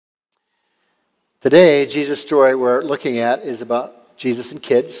Today, Jesus' story we're looking at is about Jesus and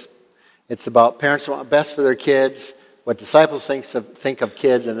kids. It's about parents who want best for their kids, what disciples think of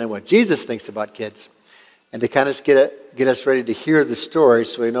kids, and then what Jesus thinks about kids. And to kind of get us ready to hear the story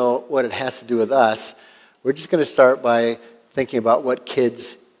so we know what it has to do with us, we're just going to start by thinking about what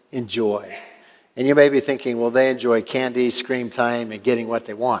kids enjoy. And you may be thinking, well, they enjoy candy, screen time, and getting what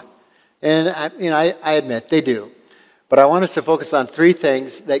they want. And I admit they do. But I want us to focus on three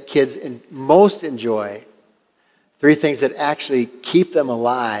things that kids most enjoy, three things that actually keep them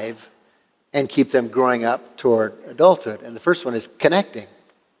alive and keep them growing up toward adulthood. And the first one is connecting.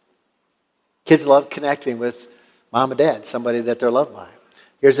 Kids love connecting with mom and dad, somebody that they're loved by.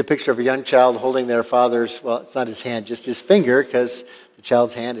 Here's a picture of a young child holding their father's, well, it's not his hand, just his finger, because the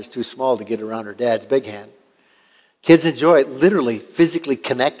child's hand is too small to get around her dad's big hand. Kids enjoy literally, physically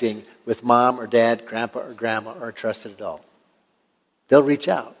connecting with mom or dad, grandpa or grandma, or a trusted adult. They'll reach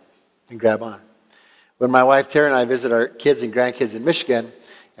out and grab on. When my wife Tara and I visit our kids and grandkids in Michigan,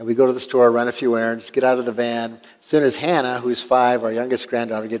 and we go to the store, run a few errands, get out of the van, as soon as Hannah, who's 5, our youngest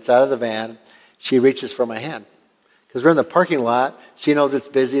granddaughter, gets out of the van, she reaches for my hand. Because we're in the parking lot, she knows it's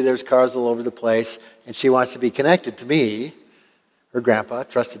busy, there's cars all over the place, and she wants to be connected to me, her grandpa, a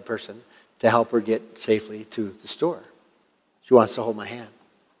trusted person, to help her get safely to the store. She wants to hold my hand.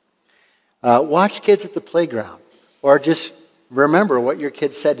 Watch kids at the playground, or just remember what your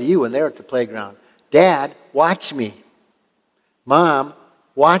kids said to you when they were at the playground. Dad, watch me. Mom,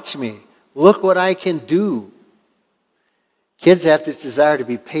 watch me. Look what I can do. Kids have this desire to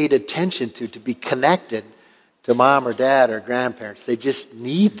be paid attention to be connected to mom or dad or grandparents. They just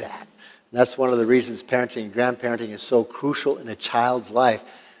need that. And that's one of the reasons parenting and grandparenting is so crucial in a child's life.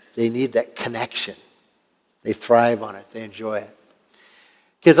 They need that connection. They thrive on it. They enjoy it.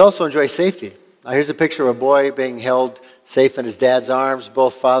 Kids also enjoy safety. Now here's a picture of a boy being held safe in his dad's arms.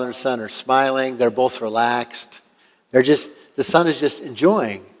 Both father and son are smiling. They're both relaxed. The son is just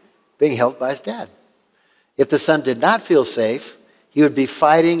enjoying being held by his dad. If the son did not feel safe, he would be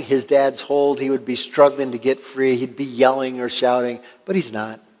fighting his dad's hold. He would be struggling to get free. He'd be yelling or shouting, but he's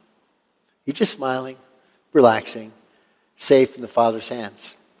not. He's just smiling, relaxing, safe in the father's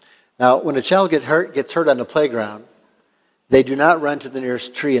hands. Now, when a child gets hurt on the playground, they do not run to the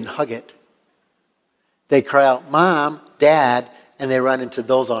nearest tree and hug it. They cry out, Mom, Dad, and they run into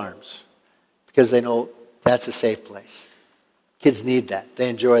those arms because they know that's a safe place. Kids need that. They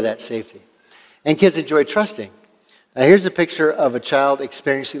enjoy that safety. And kids enjoy trusting. Now here's a picture of a child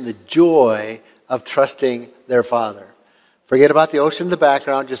experiencing the joy of trusting their father. Forget about the ocean in the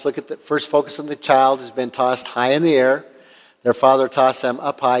background. Just look at the first focus on the child who's been tossed high in the air. Their father tossed them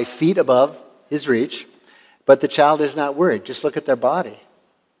up high, feet above his reach. But the child is not worried. Just look at their body.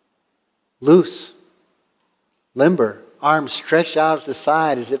 Loose, limber, arms stretched out to the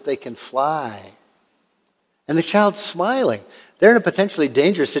side as if they can fly. And the child's smiling. They're in a potentially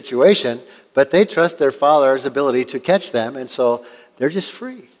dangerous situation, but they trust their father's ability to catch them, and so they're just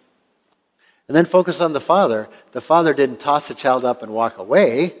free. And then focus on the father. The father didn't toss the child up and walk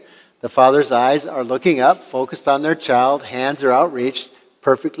away. The father's eyes are looking up, focused on their child, hands are outreached,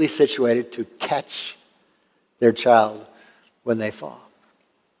 perfectly situated to catch their child when they fall.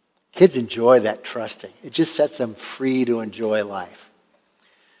 Kids enjoy that trusting. It just sets them free to enjoy life.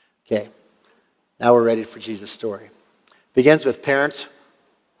 Okay, now we're ready for Jesus' story. It begins with parents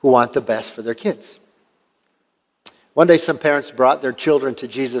who want the best for their kids. One day some parents brought their children to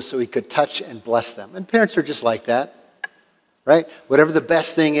Jesus so he could touch and bless them. And parents are just like that, right? Whatever the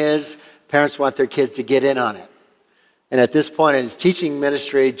best thing is, parents want their kids to get in on it. And at this point in his teaching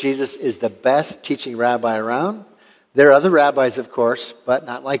ministry, Jesus is the best teaching rabbi around. There are other rabbis, of course, but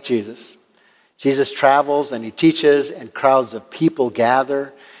not like Jesus. Jesus travels and he teaches and crowds of people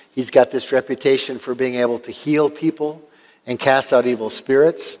gather. He's got this reputation for being able to heal people and cast out evil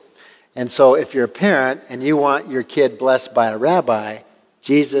spirits. And so if you're a parent and you want your kid blessed by a rabbi,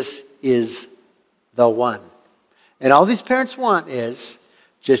 Jesus is the one. And all these parents want is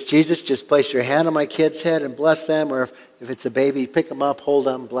just place your hand on my kid's head and bless them. Or if it's a baby, pick them up, hold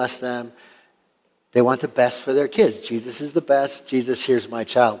them, bless them. They want the best for their kids. Jesus is the best. Jesus, here's my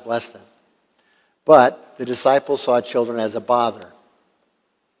child, bless them. But the disciples saw children as a bother.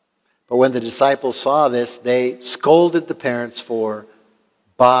 But when the disciples saw this, they scolded the parents for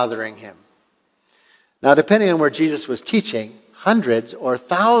bothering him. Now, depending on where Jesus was teaching, hundreds or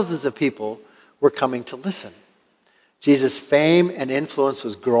thousands of people were coming to listen. Jesus' fame and influence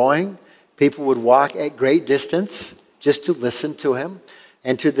was growing. People would walk at great distance just to listen to him.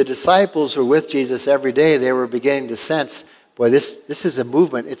 And to the disciples who were with Jesus every day, they were beginning to sense, boy, this is a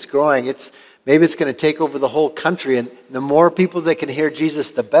movement. It's growing. Maybe it's going to take over the whole country. And the more people that can hear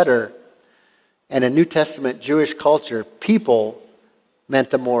Jesus, the better. And in New Testament Jewish culture, people meant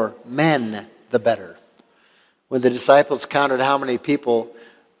the more men, the better. When the disciples counted how many people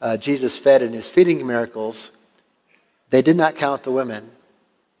Jesus fed in his feeding miracles, they did not count the women,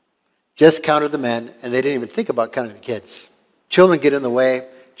 just counted the men, and they didn't even think about counting the kids. Children get in the way.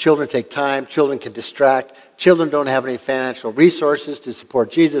 Children take time. Children can distract. Children don't have any financial resources to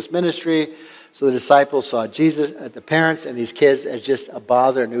support Jesus' ministry. So the disciples saw Jesus, the parents, and these kids as just a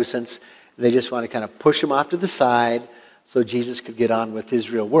bother, a nuisance. They just want to kind of push them off to the side so Jesus could get on with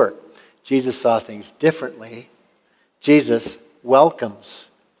his real work. Jesus saw things differently. Jesus welcomes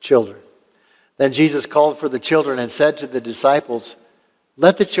children. Then Jesus called for the children and said to the disciples,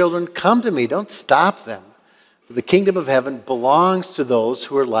 "Let the children come to me. Don't stop them. For the kingdom of heaven belongs to those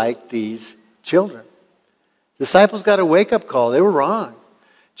who are like these children." Disciples got a wake-up call. They were wrong.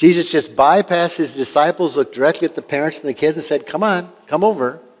 Jesus just bypassed his disciples, looked directly at the parents and the kids and said, "Come on, come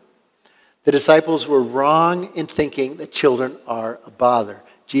over." The disciples were wrong in thinking that children are a bother.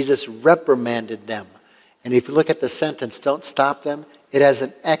 Jesus reprimanded them. And if you look at the sentence, "Don't stop them," it has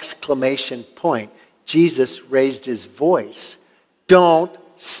an exclamation point. Jesus raised his voice. Don't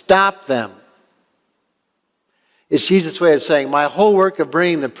stop them. It's Jesus' way of saying, my whole work of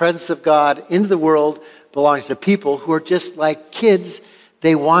bringing the presence of God into the world belongs to people who are just like kids.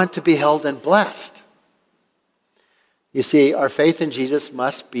 They want to be held and blessed. You see, our faith in Jesus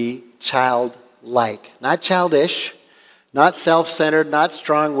must be childlike, not childish, not self-centered, not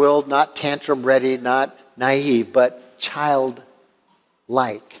strong-willed, not tantrum-ready, not naive, but childlike.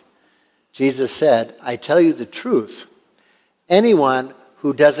 Jesus said, "I tell you the truth. Anyone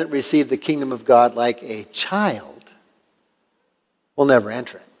who doesn't receive the kingdom of God like a child will never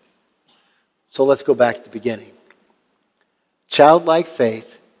enter it." So let's go back to the beginning. Childlike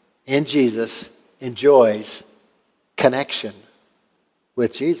faith in Jesus enjoys connection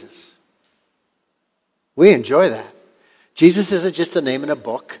with Jesus. We enjoy that. Jesus isn't just a name in a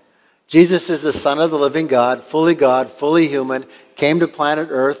book. Jesus is the Son of the living God, fully human, came to planet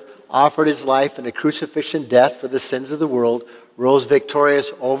Earth, offered his life in a crucifixion death for the sins of the world, rose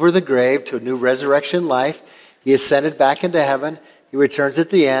victorious over the grave to a new resurrection life. He ascended back into heaven. He returns at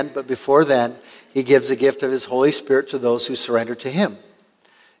the end, but before then, he gives a gift of his Holy Spirit to those who surrender to him.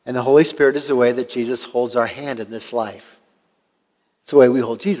 And the Holy Spirit is the way that Jesus holds our hand in this life. It's the way we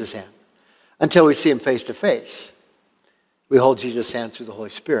hold Jesus' hand. Until we see him face to face, we hold Jesus' hand through the Holy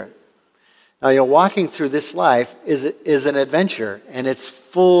Spirit. Now, walking through this life is an adventure, and it's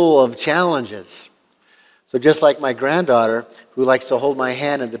full of challenges. So just like my granddaughter, who likes to hold my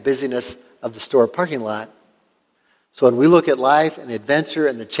hand in the busyness of the store parking lot, so when we look at life and the adventure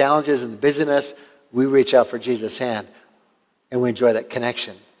and the challenges and the busyness, we reach out for Jesus' hand, and we enjoy that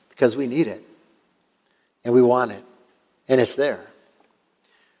connection because we need it, and we want it, and it's there.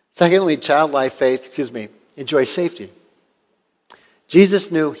 Secondly, childlike faith, enjoys safety.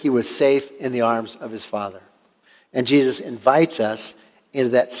 Jesus knew he was safe in the arms of his Father. And Jesus invites us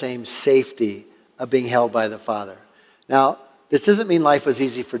into that same safety of being held by the Father. Now, this doesn't mean life was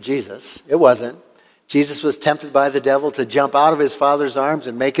easy for Jesus. It wasn't. Jesus was tempted by the devil to jump out of his Father's arms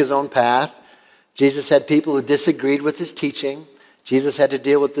and make his own path. Jesus had people who disagreed with his teaching. Jesus had to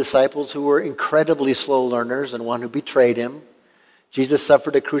deal with disciples who were incredibly slow learners and one who betrayed him. Jesus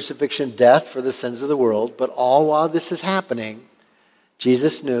suffered a crucifixion death for the sins of the world. But all while this is happening,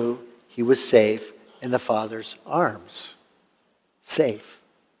 Jesus knew he was safe in the Father's arms. Safe.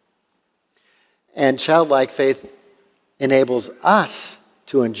 And childlike faith enables us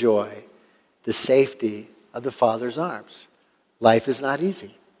to enjoy the safety of the Father's arms. Life is not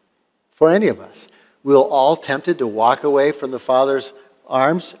easy for any of us. We're all tempted to walk away from the Father's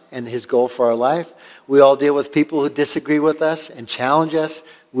arms and his goal for our life. We all deal with people who disagree with us and challenge us.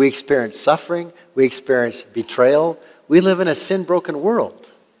 We experience suffering. We experience betrayal. We live in a sin-broken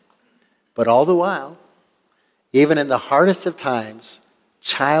world. But all the while, even in the hardest of times,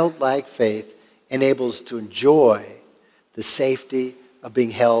 childlike faith enables us to enjoy the safety of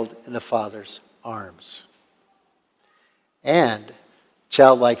being held in the Father's arms. And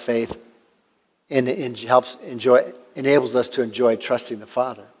childlike faith enables us to enjoy trusting the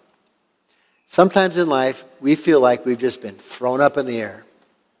Father. Sometimes in life, we feel like we've just been thrown up in the air.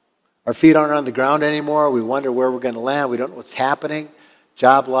 Our feet aren't on the ground anymore. We wonder where we're going to land. We don't know what's happening.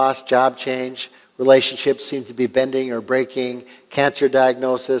 Job loss, job change, relationships seem to be bending or breaking, cancer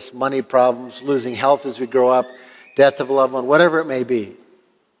diagnosis, money problems, losing health as we grow up, death of a loved one, whatever it may be.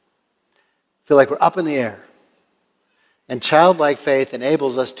 Feel like we're up in the air. And childlike faith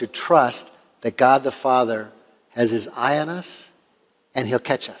enables us to trust that God the Father has his eye on us and he'll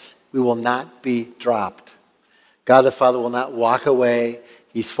catch us. We will not be dropped. God the Father will not walk away.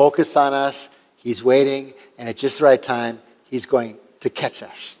 He's focused on us. He's waiting, and at just the right time, he's going to catch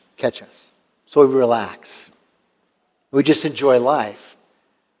us. So we relax. We just enjoy life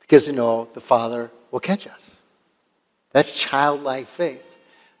because we know the Father will catch us. That's childlike faith.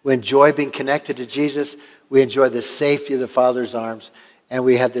 We enjoy being connected to Jesus. We enjoy the safety of the Father's arms. And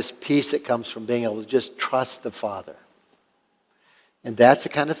we have this peace that comes from being able to just trust the Father. And that's the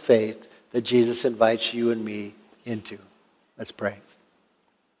kind of faith that Jesus invites you and me into. Let's pray.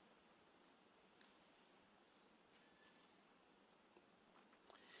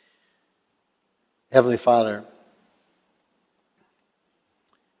 Heavenly Father,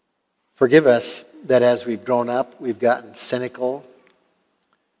 forgive us that as we've grown up, we've gotten cynical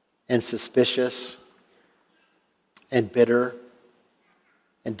and suspicious and bitter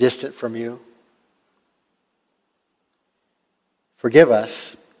and distant from you. Forgive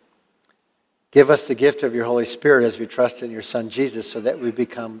us. Give us the gift of your Holy Spirit as we trust in your Son Jesus so that we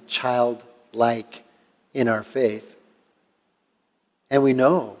become childlike in our faith. And we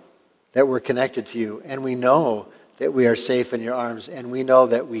know that we're connected to you. And we know that we are safe in your arms. And we know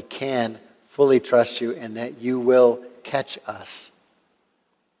that we can fully trust you and that you will catch us.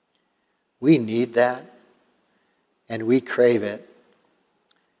 We need that. And we crave it.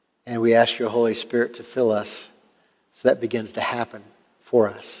 And we ask your Holy Spirit to fill us so that begins to happen for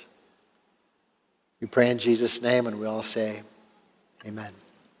us. We pray in Jesus' name and we all say, amen.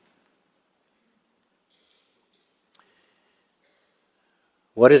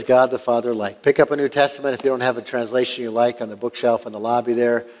 What is God the Father like? Pick up a New Testament if you don't have a translation you like on the bookshelf in the lobby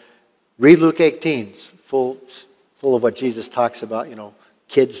there. Read Luke 18. It's full of what Jesus talks about,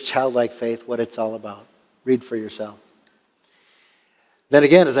 kids, childlike faith, what it's all about. Read for yourself. Then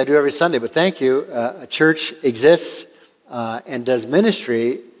again, as I do every Sunday, but thank you, a church exists and does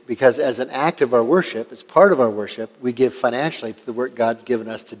ministry because as an act of our worship, as part of our worship, we give financially to the work God's given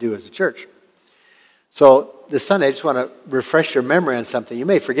us to do as a church. So this Sunday, I just want to refresh your memory on something you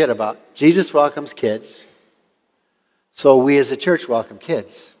may forget about. Jesus welcomes kids, so we as a church welcome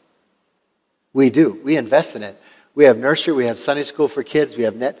kids. We do. We invest in it. We have nursery, we have Sunday school for kids, we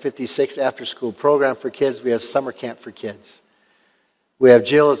have Net 56 after-school program for kids, we have summer camp for kids. We have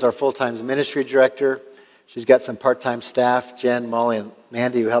Jill as our full-time ministry director. She's got some part-time staff, Jen, Molly, and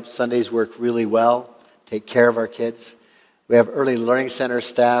Mandy, who help Sundays work really well, take care of our kids. We have Early Learning Center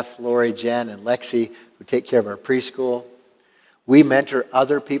staff, Lori, Jen, and Lexi, who take care of our preschool. We mentor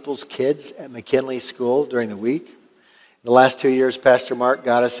other people's kids at McKinley School during the week. In the last 2 years, Pastor Mark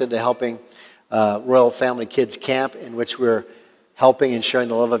got us into helping Royal Family Kids Camp, in which we're helping and sharing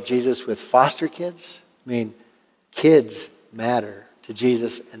the love of Jesus with foster kids. Kids matter to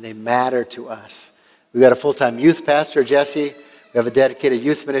Jesus, and they matter to us. We've got a full-time youth pastor, Jesse. We have a dedicated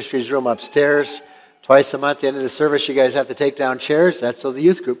youth ministries room upstairs. Twice a month, at the end of the service, you guys have to take down chairs. That's so the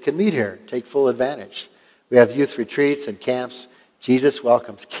youth group can meet here, take full advantage. We have youth retreats and camps. Jesus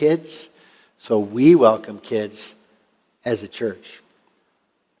welcomes kids, so we welcome kids as a church.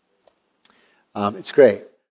 It's great.